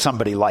worked with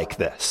somebody like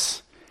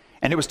this,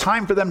 and it was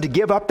time for them to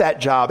give up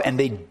that job, and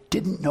they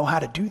didn't know how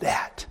to do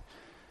that.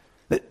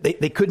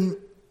 They couldn't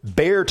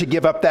bear to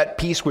give up that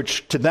piece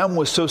which to them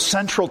was so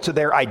central to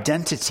their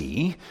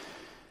identity.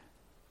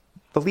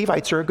 The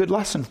Levites are a good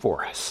lesson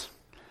for us.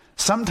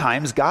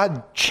 Sometimes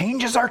God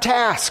changes our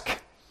task,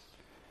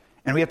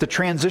 and we have to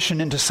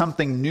transition into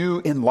something new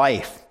in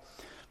life.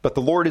 But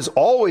the Lord is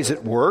always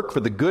at work for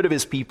the good of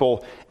his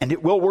people, and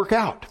it will work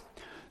out.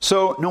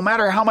 So no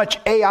matter how much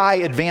AI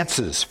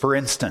advances, for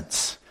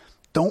instance,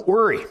 don't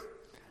worry.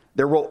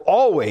 There will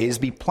always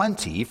be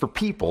plenty for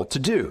people to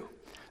do.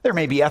 There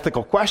may be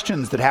ethical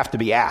questions that have to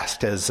be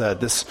asked as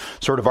this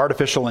sort of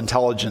artificial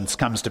intelligence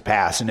comes to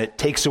pass, and it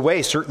takes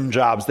away certain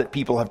jobs that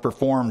people have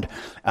performed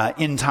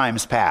in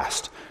times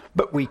past.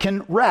 But we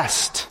can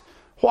rest.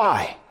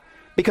 Why?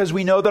 Because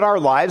we know that our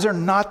lives are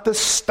not the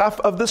stuff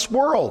of this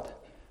world.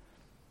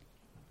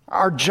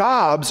 Our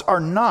jobs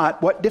are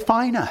not what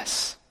define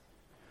us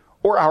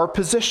or our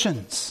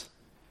positions,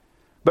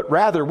 but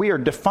rather we are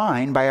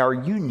defined by our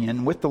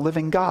union with the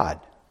living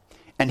God.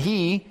 And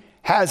he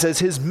has as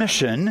his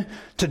mission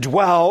to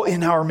dwell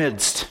in our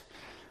midst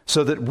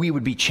so that we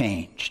would be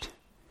changed.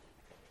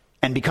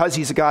 And because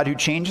he's a God who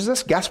changes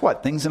us, guess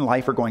what? Things in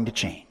life are going to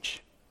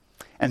change.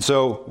 And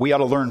so we ought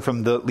to learn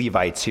from the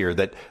Levites here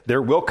that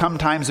there will come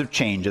times of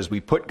change as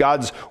we put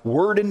God's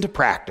word into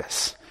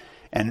practice.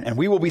 And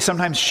we will be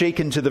sometimes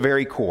shaken to the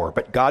very core,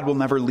 but God will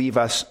never leave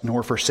us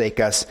nor forsake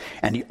us,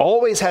 and he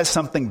always has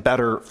something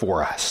better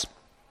for us.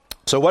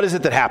 So what is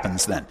it that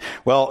happens then?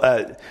 Well,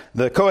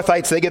 the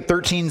Kohathites, they get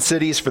 13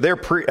 cities for their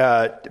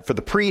for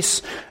the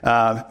priests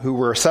who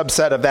were a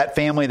subset of that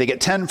family. They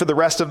get 10 for the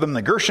rest of them.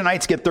 The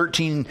Gershonites get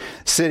 13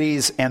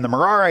 cities, and the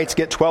Merarites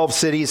get 12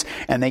 cities,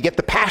 and they get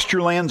the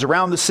pasture lands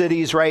around the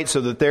cities, right,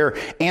 so that their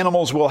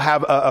animals will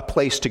have a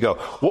place to go.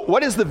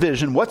 What is the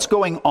vision? What's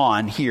going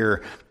on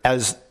here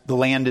as the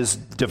land is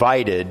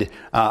divided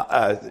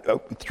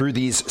through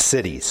these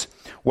cities?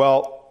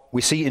 Well,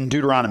 we see in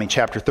Deuteronomy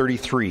chapter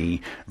 33,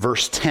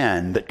 verse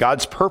 10, that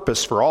God's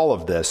purpose for all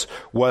of this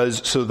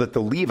was so that the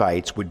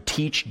Levites would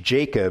teach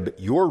Jacob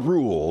your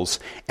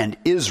rules and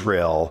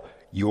Israel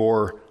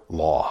your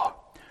law.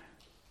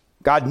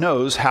 God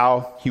knows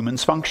how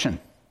humans function.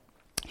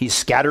 He's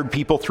scattered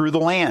people through the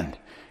land,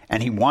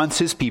 and he wants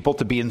his people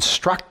to be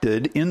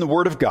instructed in the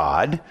word of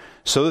God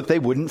so that they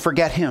wouldn't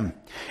forget him.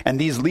 And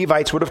these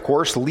Levites would, of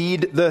course,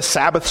 lead the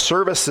Sabbath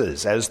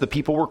services as the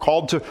people were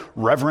called to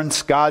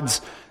reverence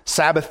God's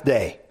Sabbath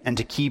day and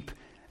to keep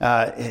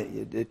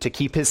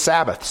his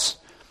Sabbaths.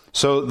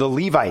 So the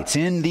Levites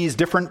in these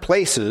different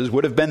places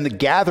would have been the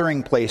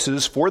gathering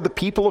places for the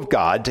people of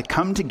God to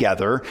come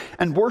together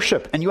and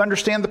worship. And you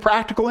understand the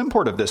practical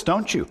import of this,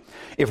 don't you?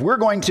 If we're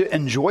going to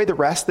enjoy the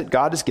rest that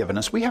God has given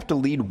us, we have to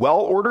lead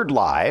well-ordered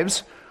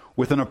lives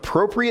with an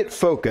appropriate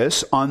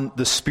focus on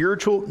the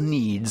spiritual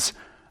needs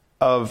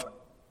of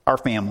our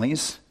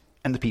families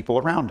and the people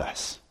around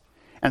us.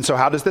 And so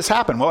how does this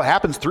happen? Well, it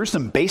happens through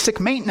some basic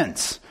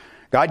maintenance.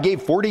 God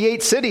gave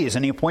 48 cities,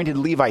 and he appointed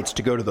Levites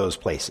to go to those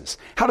places.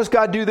 How does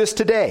God do this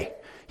today?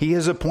 He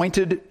has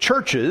appointed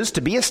churches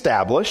to be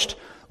established,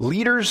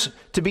 leaders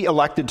to be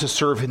elected to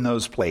serve in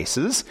those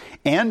places,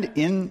 and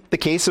in the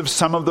case of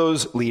some of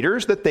those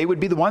leaders, that they would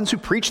be the ones who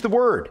preach the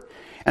word.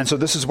 And so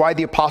this is why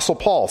the Apostle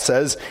Paul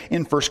says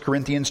in 1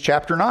 Corinthians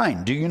chapter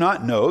 9, "Do you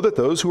not know that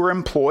those who are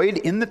employed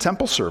in the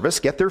temple service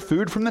get their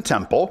food from the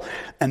temple,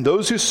 and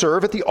those who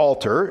serve at the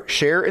altar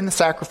share in the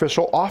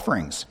sacrificial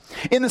offerings?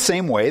 In the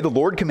same way, the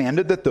Lord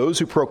commanded that those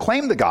who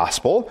proclaim the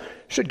gospel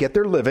should get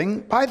their living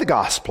by the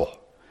gospel."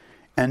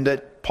 And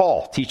that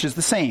Paul teaches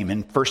the same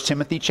in 1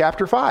 Timothy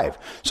chapter 5.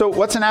 So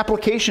what's an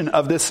application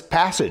of this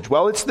passage?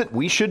 Well, it's that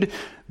we should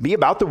be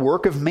about the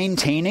work of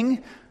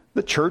maintaining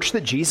the church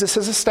that Jesus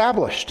has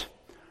established.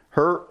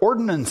 Her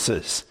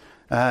ordinances,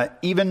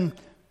 even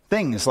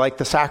things like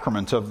the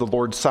sacrament of the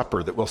Lord's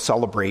Supper that we'll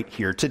celebrate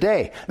here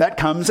today. That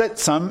comes at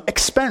some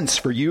expense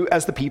for you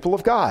as the people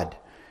of God.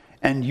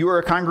 And you are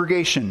a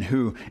congregation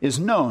who is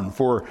known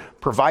for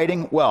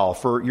providing well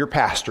for your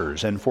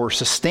pastors and for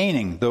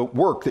sustaining the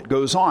work that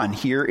goes on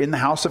here in the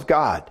house of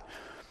God.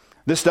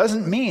 This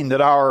doesn't mean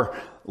that our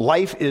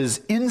life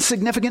is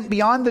insignificant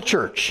beyond the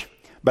church,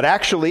 but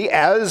actually,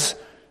 as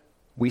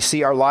we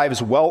see our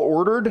lives well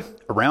ordered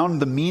around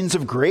the means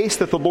of grace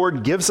that the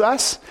Lord gives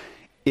us,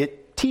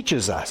 it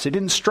teaches us, it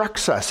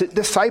instructs us, it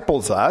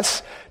disciples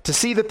us to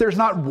see that there's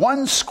not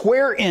one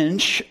square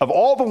inch of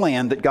all the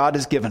land that God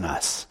has given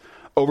us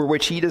over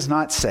which he does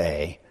not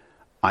say,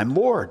 "I'm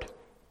Lord,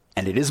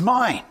 and it is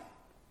mine."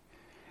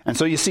 And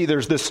so you see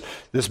there's this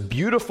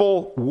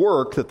beautiful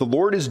work that the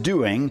Lord is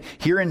doing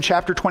here in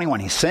chapter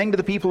 21. He's saying to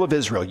the people of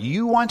Israel,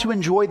 you want to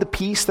enjoy the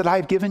peace that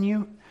I've given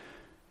you?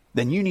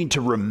 Then you need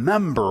to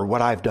remember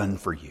what I've done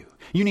for you.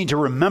 You need to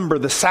remember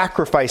the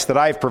sacrifice that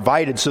I've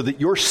provided so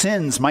that your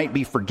sins might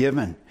be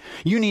forgiven.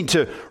 You need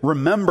to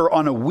remember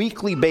on a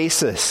weekly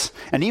basis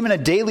and even a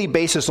daily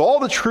basis all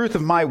the truth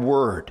of my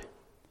word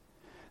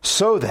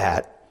so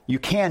that you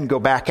can go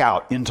back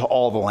out into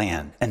all the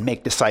land and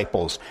make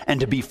disciples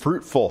and to be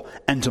fruitful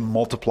and to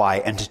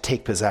multiply and to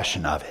take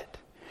possession of it.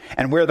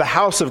 And where the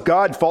house of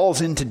God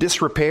falls into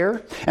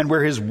disrepair, and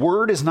where his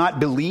word is not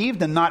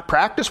believed and not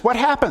practiced, what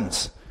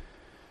happens?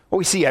 Well,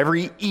 we see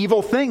every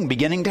evil thing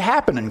beginning to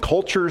happen, and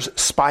cultures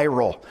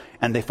spiral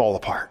and they fall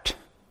apart.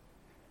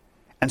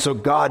 And so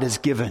God has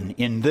given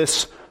in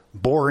this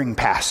boring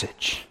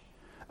passage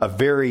a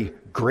very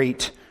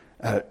great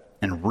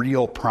and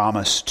real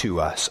promise to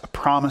us, a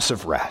promise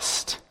of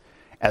rest,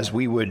 as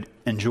we would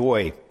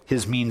enjoy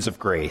his means of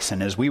grace,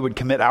 and as we would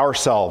commit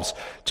ourselves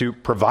to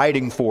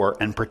providing for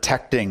and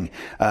protecting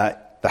the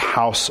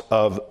house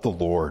of the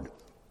Lord.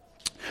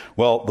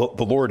 Well,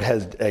 the Lord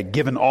has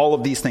given all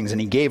of these things,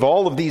 and he gave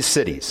all of these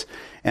cities.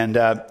 And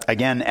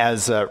again,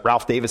 as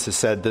Ralph Davis has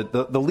said,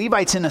 the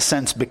Levites, in a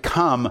sense,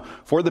 become,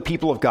 for the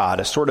people of God,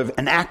 a sort of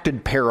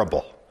enacted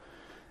parable.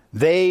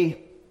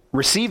 They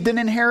received an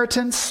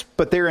inheritance,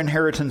 but their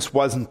inheritance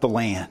wasn't the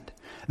land.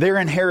 Their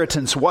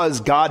inheritance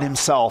was God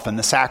himself and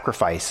the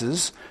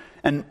sacrifices.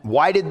 And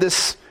why did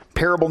this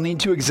parable need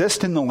to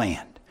exist in the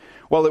land?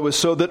 Well, it was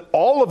so that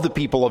all of the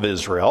people of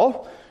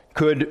Israel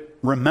could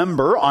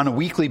remember on a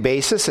weekly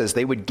basis, as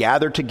they would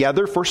gather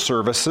together for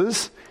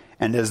services,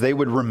 and as they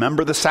would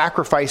remember the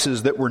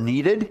sacrifices that were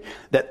needed,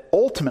 that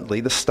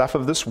ultimately the stuff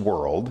of this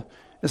world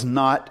is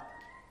not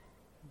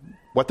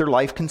what their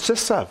life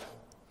consists of,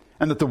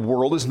 and that the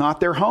world is not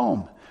their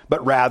home,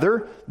 but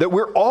rather that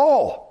we're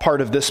all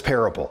part of this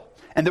parable,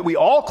 and that we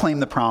all claim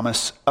the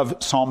promise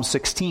of Psalm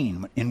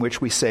 16, in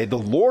which we say, "The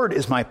Lord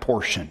is my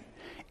portion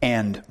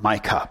and my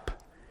cup."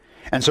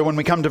 And so when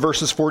we come to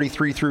verses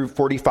 43 through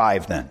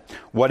 45 then,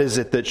 what is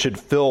it that should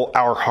fill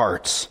our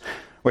hearts?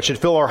 What should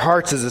fill our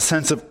hearts is a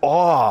sense of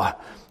awe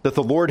that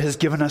the Lord has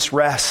given us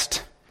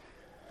rest,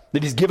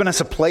 that he's given us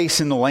a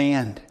place in the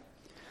land,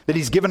 that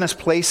he's given us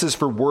places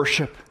for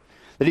worship,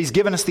 that he's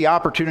given us the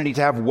opportunity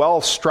to have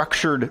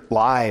well-structured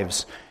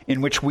lives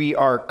in which we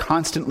are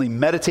constantly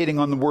meditating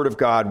on the Word of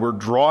God. We're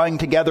drawing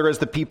together as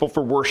the people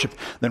for worship.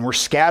 Then we're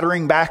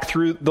scattering back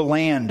through the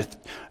land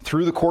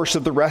through the course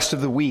of the rest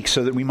of the week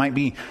so that we might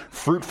be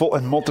fruitful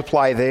and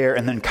multiply there.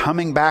 And then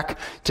coming back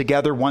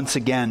together once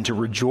again to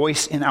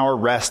rejoice in our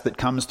rest that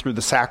comes through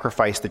the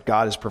sacrifice that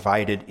God has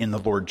provided in the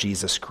Lord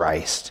Jesus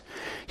Christ.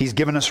 He's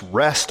given us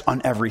rest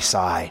on every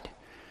side.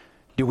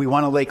 Do we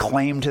want to lay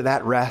claim to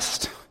that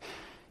rest?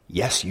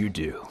 Yes, you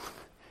do.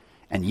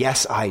 And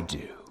yes, I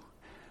do.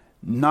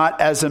 Not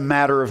as a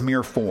matter of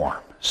mere form,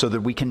 so that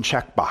we can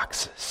check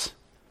boxes.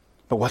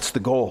 But what's the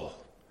goal?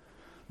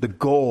 The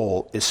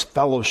goal is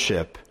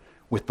fellowship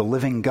with the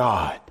living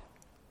God,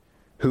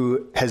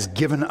 who has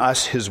given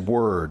us his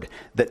word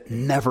that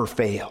never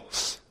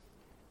fails,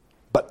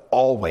 but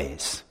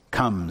always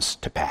comes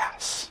to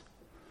pass.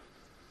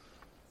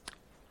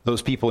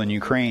 Those people in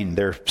Ukraine,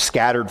 they're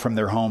scattered from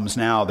their homes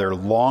now. They're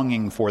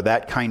longing for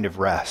that kind of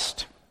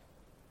rest.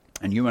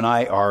 And you and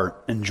I are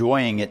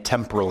enjoying it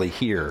temporally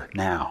here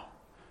now.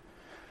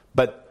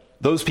 But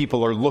those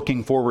people are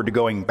looking forward to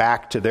going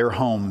back to their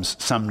homes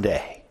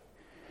someday.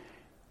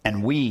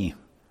 And we,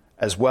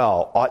 as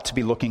well, ought to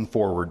be looking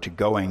forward to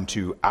going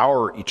to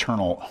our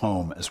eternal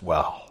home as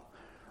well.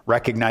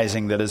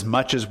 Recognizing that as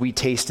much as we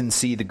taste and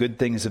see the good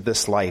things of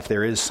this life,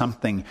 there is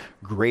something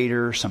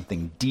greater,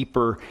 something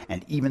deeper,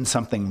 and even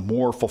something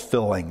more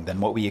fulfilling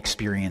than what we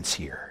experience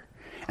here.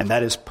 And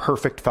that is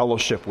perfect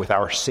fellowship with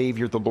our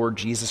Savior, the Lord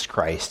Jesus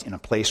Christ, in a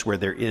place where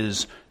there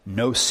is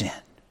no sin,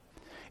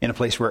 in a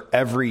place where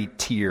every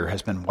tear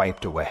has been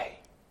wiped away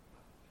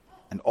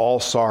and all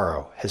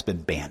sorrow has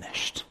been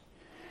banished.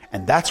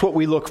 And that's what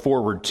we look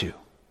forward to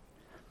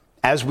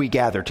as we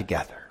gather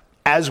together,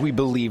 as we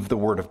believe the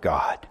Word of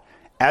God,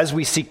 as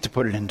we seek to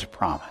put it into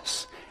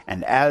promise,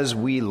 and as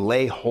we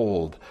lay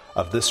hold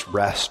of this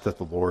rest that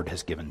the Lord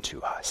has given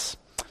to us.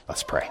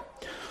 Let's pray.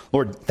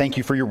 Lord, thank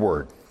you for your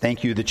word.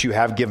 Thank you that you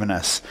have given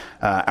us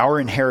our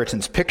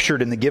inheritance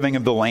pictured in the giving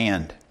of the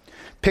land,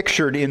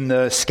 pictured in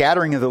the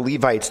scattering of the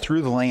Levites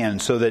through the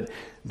land so that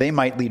they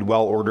might lead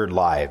well-ordered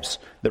lives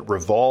that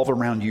revolve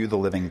around you, the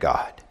living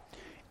God.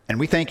 And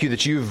we thank you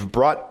that you've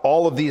brought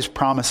all of these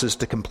promises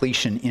to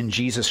completion in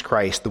Jesus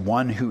Christ, the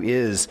one who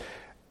is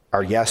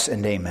our yes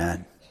and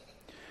amen.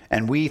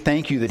 And we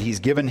thank you that he's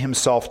given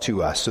himself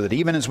to us so that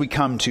even as we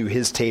come to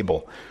his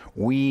table,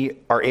 we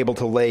are able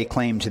to lay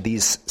claim to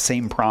these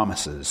same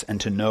promises and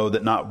to know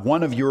that not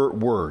one of your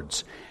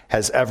words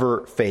has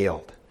ever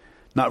failed.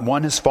 Not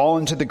one has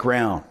fallen to the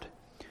ground,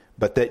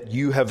 but that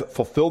you have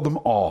fulfilled them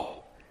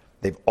all.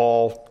 They've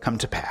all come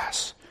to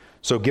pass.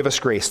 So give us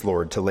grace,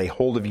 Lord, to lay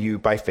hold of you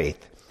by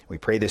faith. We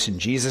pray this in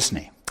Jesus'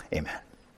 name. Amen.